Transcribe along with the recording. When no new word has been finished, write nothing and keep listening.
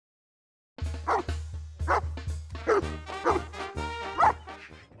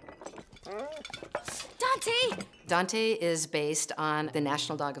Dante is based on the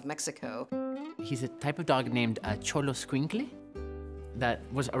national dog of Mexico. He's a type of dog named Cholo that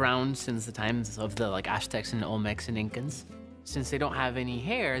was around since the times of the Aztecs and Olmecs and Incans. Since they don't have any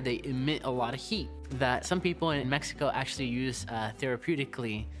hair, they emit a lot of heat that some people in Mexico actually use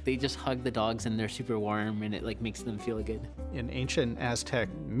therapeutically. They just hug the dogs and they're super warm and it makes them feel good. In ancient Aztec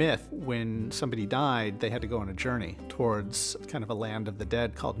myth, when somebody died, they had to go on a journey towards kind of a land of the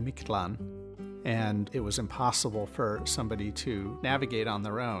dead called Mictlan. And it was impossible for somebody to navigate on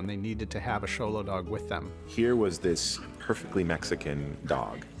their own. They needed to have a Xolo dog with them. Here was this perfectly Mexican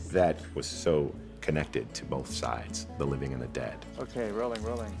dog that was so connected to both sides, the living and the dead. Okay, rolling.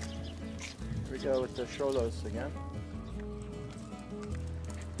 Here we go with the Xolos again.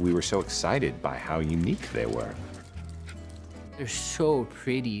 We were so excited by how unique they were. They're so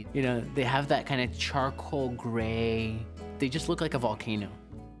pretty. You know, they have that kind of charcoal gray. They just look like a volcano.